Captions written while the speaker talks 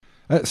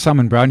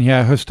Simon Brown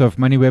here, host of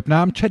MoneyWeb.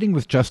 Now I'm chatting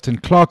with Justin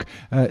Clark,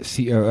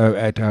 COO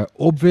at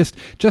Orbvest.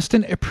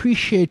 Justin,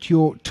 appreciate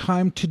your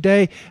time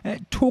today.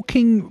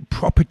 Talking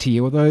property,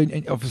 although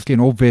obviously in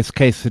Orbvest's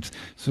case it's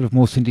sort of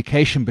more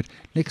syndication, but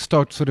let's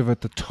start sort of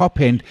at the top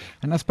end.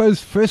 And I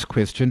suppose first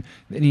question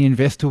any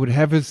investor would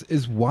have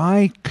is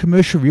why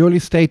commercial real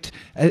estate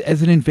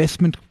as an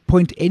investment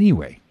point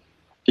anyway?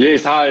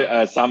 Yes,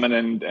 hi Simon,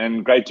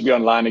 and great to be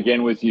online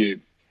again with you.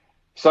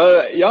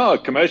 So yeah,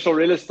 commercial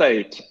real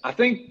estate. I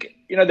think,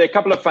 there are a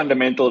couple of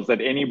fundamentals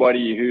that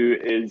anybody who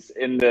is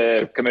in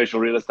the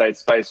commercial real estate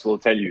space will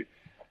tell you.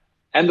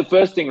 And the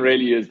first thing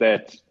really is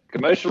that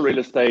commercial real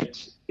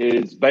estate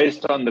is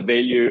based on the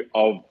value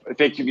of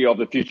effectively of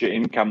the future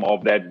income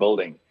of that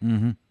building.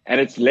 Mm-hmm.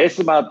 And it's less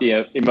about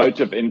the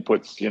emotive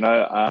inputs.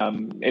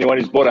 Anyone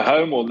who's bought a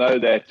home will know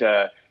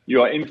that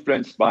you are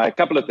influenced by a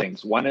couple of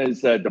things. One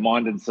is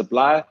demand and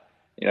supply.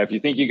 If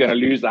you think you're going to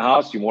lose the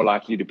house, you're more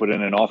likely to put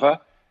in an offer.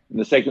 And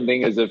the second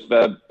thing is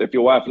if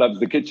your wife loves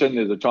the kitchen,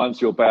 there's a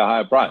chance you'll pay a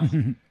higher price.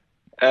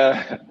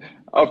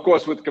 Of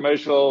course, with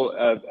commercial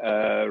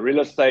real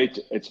estate,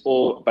 it's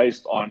all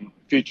based on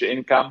future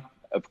income.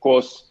 Of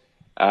course,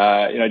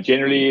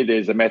 generally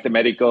there's a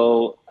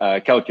mathematical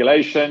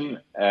calculation.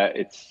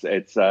 It's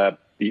the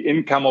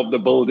income of the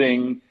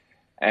building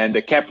and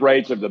the cap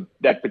rate of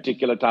that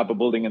particular type of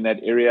building in that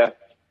area.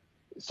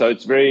 So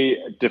it's very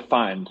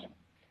defined.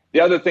 The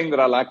other thing that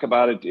I like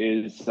about it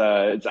is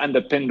it's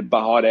underpinned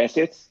by hard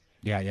assets.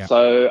 Yeah.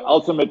 So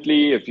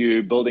ultimately, if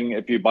you're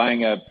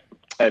buying a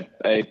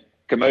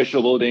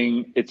commercial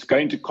building, it's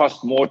going to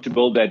cost more to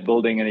build that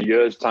building in a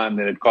year's time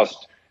than it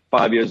cost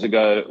 5 years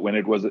ago when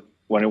it was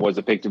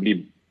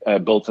effectively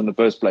built in the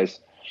first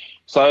place.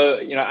 So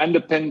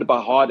underpinned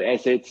by hard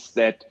assets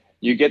that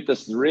you get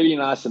this really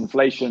nice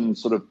inflation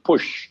sort of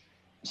push.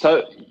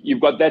 So you've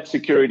got that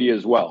security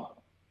as well.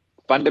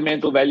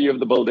 Fundamental value of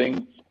the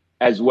building,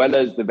 as well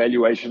as the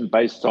valuation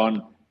based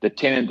on the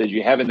tenant that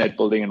you have in that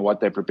building and what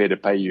they're prepared to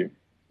pay you.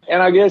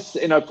 And I guess,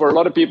 for a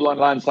lot of people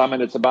online,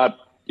 Simon, it's about,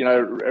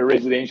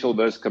 residential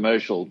versus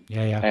commercial.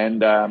 Yeah.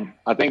 And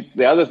I think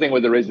the other thing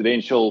with the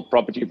residential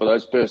property for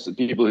those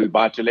people who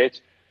buy to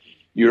let,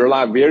 you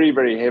rely very,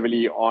 very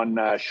heavily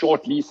on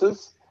short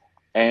leases.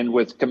 And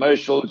with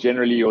commercial,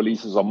 generally your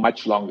leases are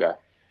much longer.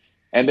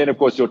 And then, of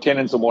course, your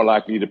tenants are more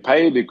likely to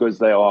pay because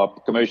they are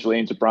commercial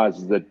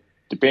enterprises that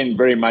depend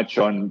very much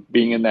on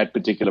being in that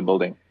particular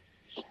building.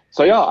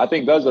 So, yeah, I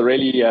think those are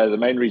really the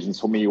main reasons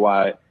for me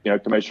why,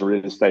 commercial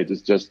real estate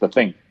is just the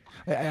thing.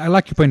 I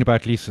like your point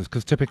about leases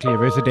because typically a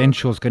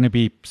residential is going to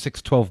be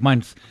 6-12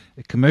 months.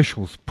 A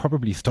commercial is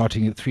probably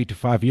starting at 3 to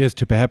 5 years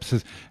to perhaps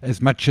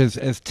as much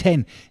as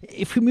 10.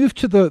 If we move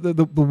to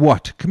the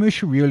what,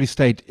 commercial real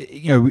estate,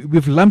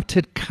 we've lumped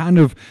it kind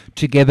of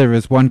together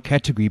as one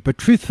category, but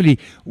truthfully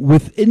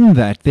within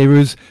that there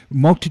is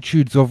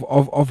multitudes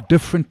of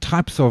different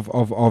types of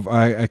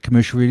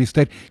commercial real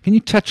estate. Can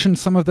you touch on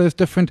some of those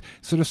different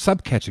sort of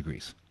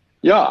subcategories?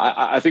 Yeah,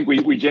 I think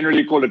we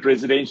generally call it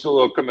residential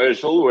or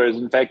commercial, whereas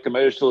in fact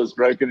commercial is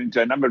broken into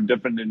a number of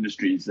different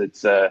industries.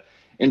 It's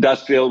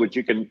industrial, which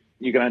you can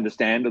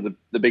understand, or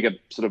the bigger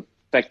sort of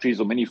factories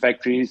or mini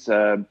factories.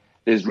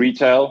 There's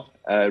retail.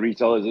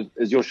 Retail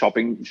is your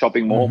shopping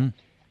mall. Mm-hmm.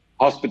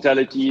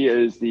 Hospitality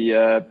is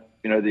the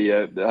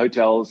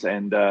hotels,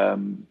 and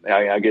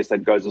I guess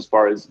that goes as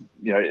far as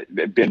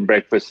bed and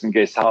breakfast and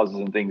guest houses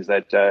and things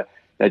that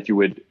you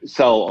would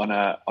sell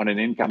on an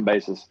income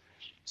basis.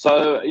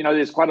 So,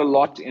 there's quite a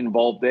lot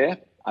involved there.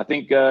 I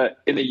think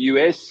in the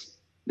US,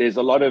 there's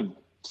a lot of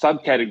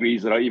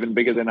subcategories that are even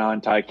bigger than our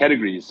entire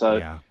categories. So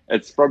yeah.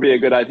 It's probably a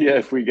good idea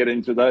if we get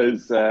into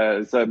those.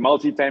 So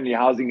multifamily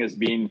housing has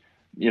been,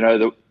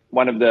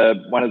 one of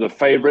the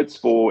favorites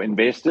for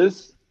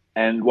investors.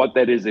 And what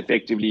that is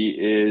effectively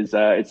is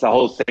it's a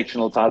whole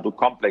sectional title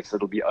complex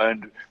that will be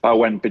owned by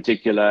one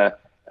particular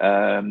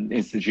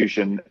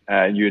institution,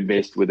 and you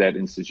invest with that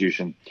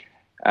institution.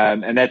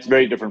 And that's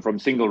very different from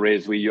single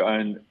res where you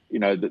own,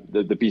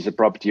 the piece of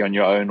property on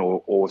your own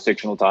or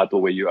sectional title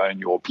where you own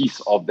your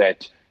piece of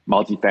that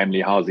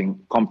multifamily housing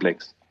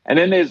complex. And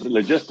then there's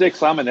logistics,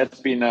 Simon, that's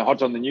been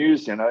hot on the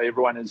news.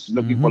 Everyone is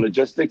looking for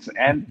logistics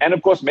and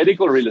of course,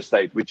 medical real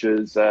estate, which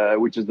is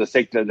the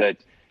sector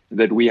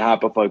that we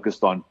hyper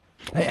focused on.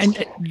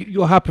 And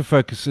your hyper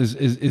focus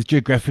is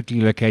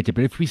geographically located,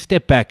 but if we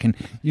step back and,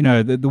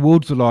 the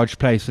world's a large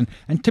place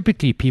and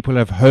typically people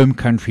have home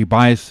country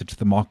bias. It's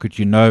the market,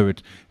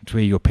 it's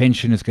where your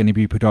pension is going to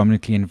be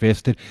predominantly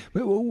invested.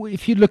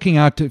 If you're looking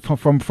out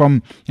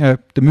from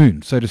the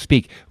moon, so to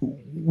speak,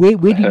 where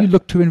do you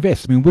look to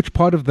invest? I mean, which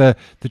part of the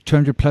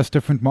 200 plus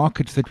different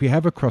markets that we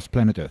have across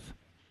planet Earth?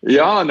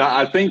 Yeah, no,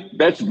 I think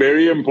that's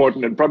very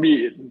important and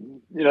probably,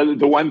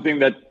 the one thing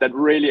that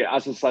really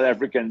us as South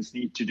Africans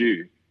need to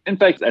do. In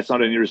fact, that's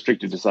not only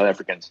restricted to South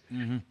Africans.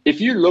 Mm-hmm.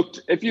 If you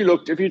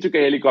took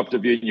a helicopter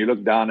view and you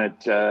looked down at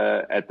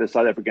the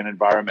South African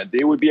environment,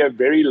 there would be a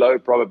very low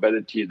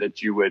probability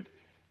that you would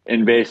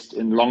invest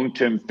in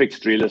long-term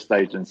fixed real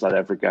estate in South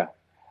Africa.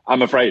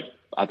 I'm afraid.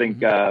 I think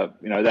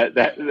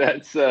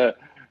that's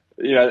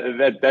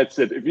that's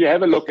it. If you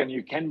have a look and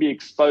you can be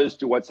exposed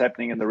to what's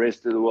happening in the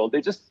rest of the world,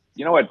 they're just,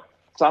 you know what,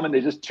 Simon,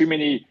 there's just too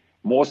many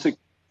more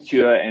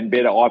secure and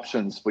better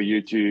options for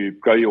you to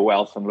grow your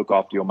wealth and look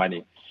after your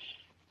money.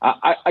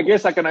 I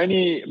guess I can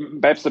only,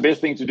 perhaps the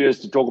best thing to do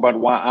is to talk about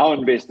why our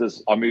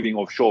investors are moving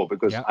offshore,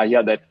 because I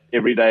hear that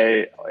every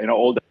day,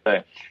 all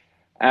day.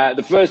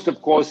 The first,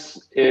 of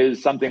course,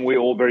 is something we're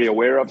all very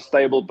aware of: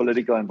 stable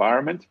political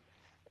environment.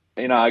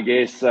 I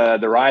guess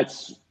the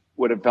riots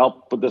would have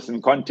helped put this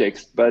in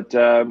context, but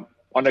on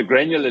a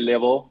granular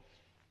level,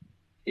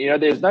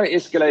 there's no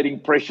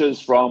escalating pressures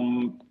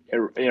from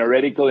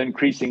radical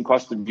increasing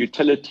cost of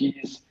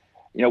utilities.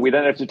 We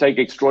don't have to take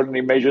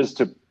extraordinary measures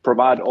to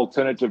provide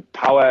alternative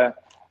power.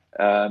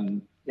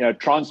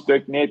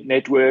 Transport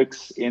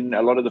networks in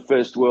a lot of the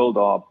first world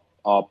are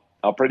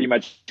pretty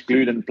much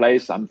glued in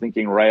place. I'm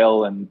thinking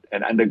rail and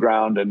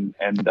underground and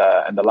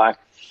the like.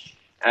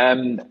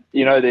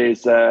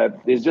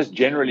 There's just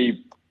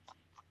generally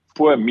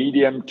poor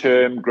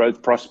medium-term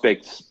growth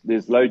prospects.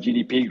 There's low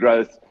GDP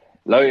growth,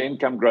 low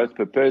income growth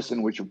per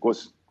person, which of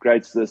course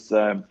creates this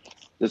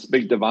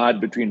big divide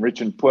between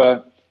rich and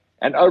poor,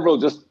 and overall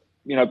just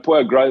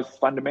poor growth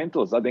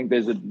fundamentals. I think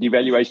there's a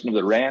devaluation of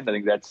the rand. I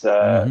think that's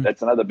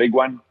another big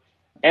one,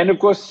 and of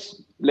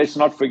course, let's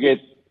not forget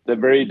the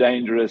very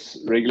dangerous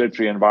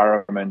regulatory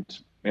environment.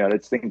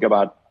 Let's think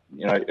about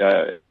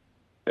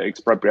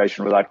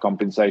expropriation without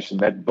compensation.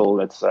 That bill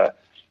that's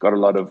got a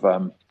lot of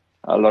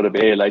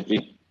air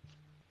lately.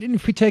 And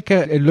if we take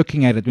a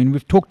looking at it,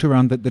 we've talked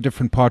around the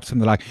different parts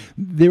and the like.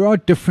 There are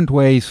different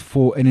ways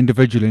for an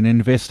individual, an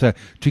investor,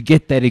 to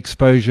get that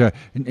exposure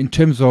in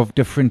terms of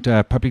different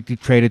publicly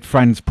traded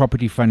funds,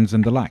 property funds,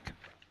 and the like.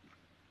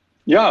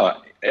 Yeah,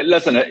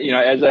 listen,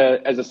 as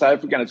a South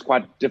African, it's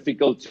quite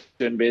difficult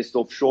to invest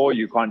offshore.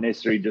 You can't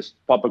necessarily just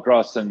pop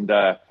across and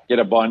get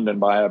a bond and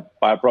buy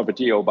a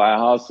property or buy a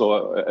house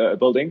or a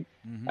building.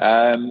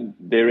 Mm-hmm.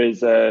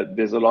 There's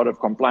a lot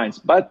of compliance,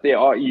 but there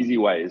are easy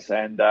ways.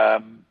 And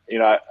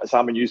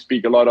Simon, you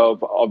speak a lot of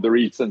the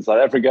REITs in South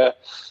Africa.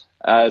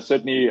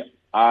 Certainly,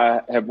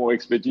 I have more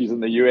expertise in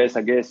the US,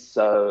 I guess.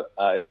 So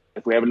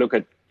if we have a look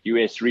at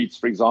US REITs,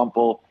 for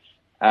example,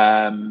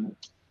 90%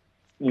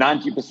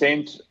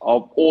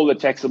 of all the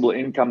taxable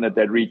income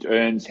that REIT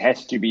earns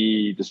has to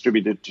be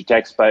distributed to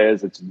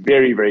taxpayers. It's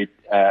very, very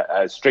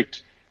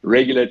strict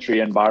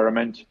regulatory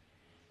environment.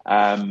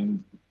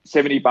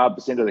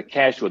 75% of the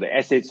cash or the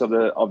assets of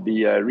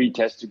the REIT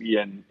has to be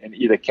in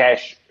either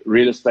cash,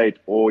 real estate,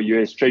 or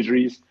US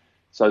Treasuries.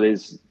 So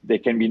there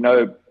can be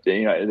no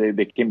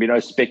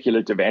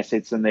speculative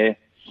assets in there.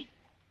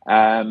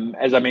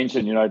 As I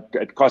mentioned,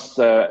 it costs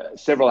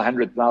several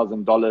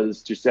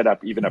 $100,000 to set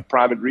up even a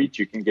private REIT.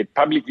 You can get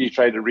publicly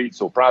traded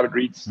REITs or private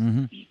REITs.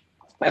 Mm-hmm.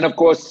 And of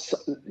course,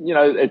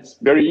 it's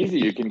very easy.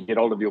 You can get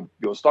hold of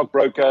your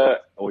stockbroker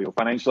or your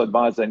financial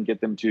advisor and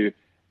get them to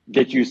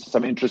get you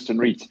some interest in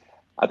REITs.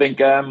 I think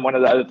one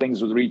of the other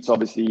things with REITs,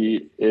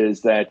 obviously,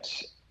 is that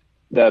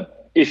the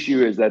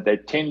issue is that they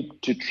tend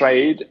to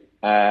trade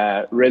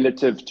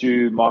relative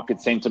to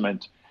market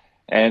sentiment.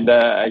 And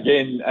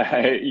again,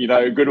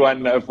 a good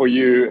one for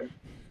you.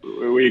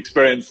 We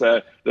experience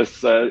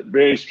this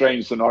very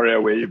strange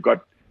scenario where you've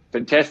got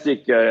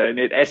fantastic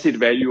net asset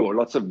value or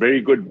lots of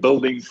very good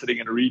buildings sitting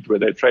in a REIT where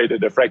they trade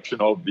at a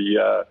fraction of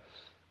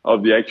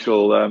the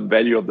actual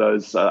value of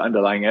those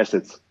underlying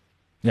assets.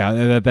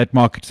 Yeah, that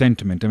market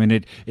sentiment.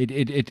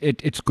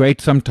 It's great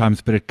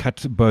sometimes, but it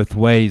cuts both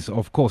ways,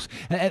 of course.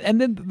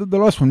 And then the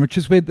last one, which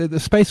is where the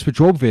space which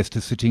Orbvest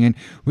is sitting in,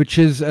 which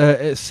is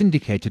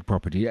syndicated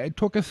property.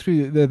 Talk us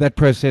through that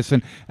process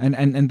and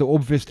the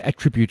Orbvest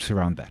attributes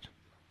around that.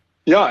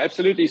 Yeah,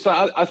 absolutely.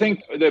 So I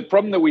think the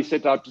problem that we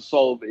set out to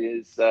solve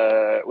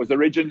was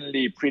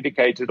originally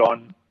predicated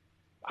on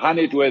high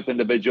net worth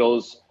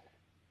individuals,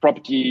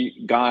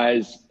 property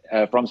guys,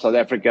 from South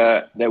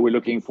Africa that were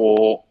looking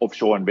for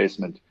offshore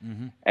investment.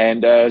 Mm-hmm.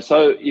 And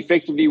so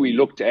effectively we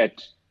looked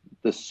at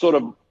the sort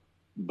of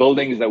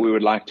buildings that we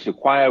would like to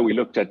acquire. We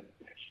looked at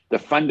the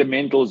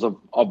fundamentals of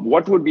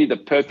what would be the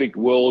perfect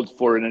world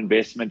for an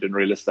investment in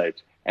real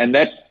estate. And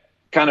that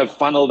kind of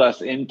funneled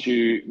us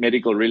into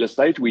medical real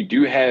estate. We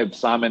do have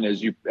Simon,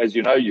 as you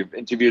know, you've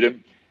interviewed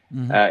him,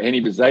 mm-hmm.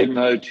 Henny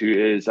Bezuidenhout, who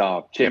is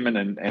our chairman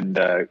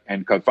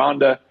and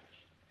co-founder.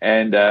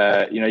 And,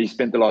 he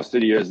spent the last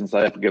 30 years in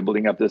South Africa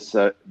building up this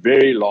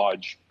very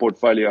large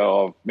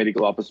portfolio of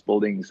medical office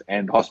buildings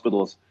and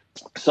hospitals.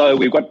 So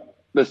we've got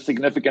a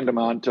significant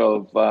amount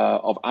of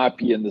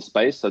IP in the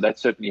space, so that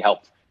certainly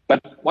helped.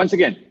 But once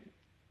again,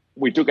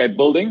 we took a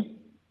building,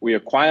 we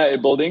acquire a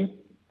building,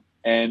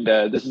 and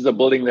this is a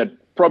building that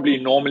probably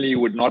normally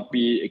would not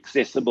be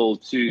accessible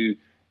to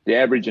the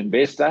average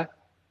investor.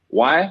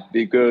 Why?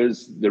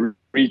 Because the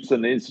REITs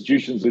and the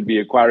institutions would be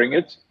acquiring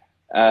it.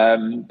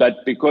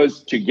 But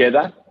because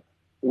together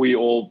we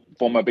all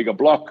form a bigger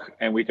block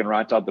and we can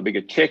write out the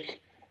bigger check,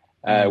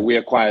 we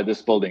acquire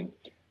this building.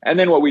 And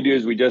then what we do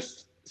is we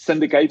just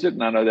syndicate it.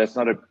 And I know that's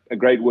not a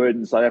great word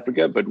in South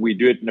Africa, but we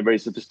do it in a very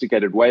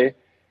sophisticated way.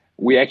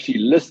 We actually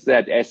list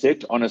that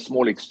asset on a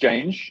small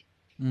exchange.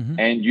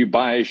 and you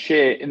buy a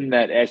share in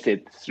that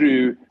asset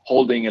through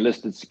holding a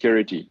listed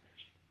security.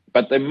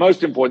 But the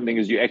most important thing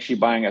is you're actually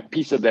buying a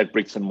piece of that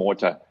bricks and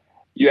mortar.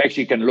 You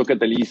actually can look at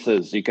the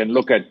leases. You can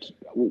look at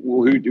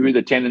who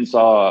the tenants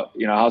are,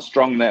 how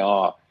strong they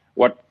are,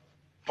 what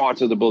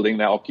parts of the building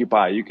they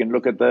occupy. You can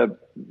look at the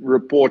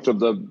report of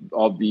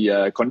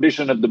the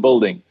condition of the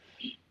building.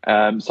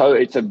 So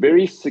it's a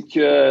very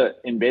secure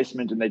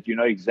investment in that you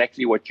know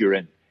exactly what you're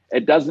in.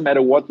 It doesn't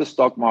matter what the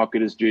stock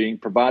market is doing,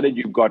 provided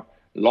you've got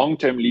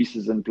long-term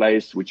leases in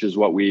place, which is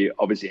what we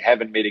obviously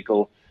have in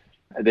medical,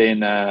 then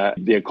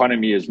the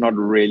economy is not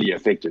really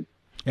affected.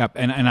 Yep,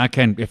 and I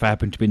can, if I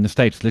happen to be in the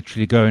States,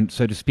 literally go and,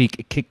 so to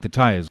speak, kick the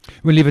tires.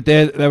 We'll leave it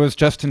there. That was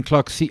Justin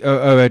Clark,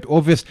 COO at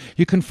Orbvest.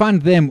 You can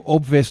find them,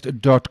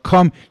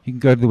 orbvest.com. You can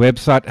go to the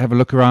website, have a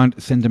look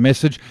around, send a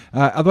message.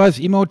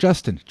 Otherwise, email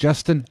Justin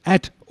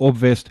at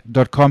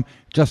orbvest.com.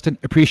 Justin,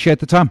 appreciate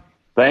the time.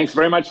 Thanks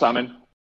very much, Simon.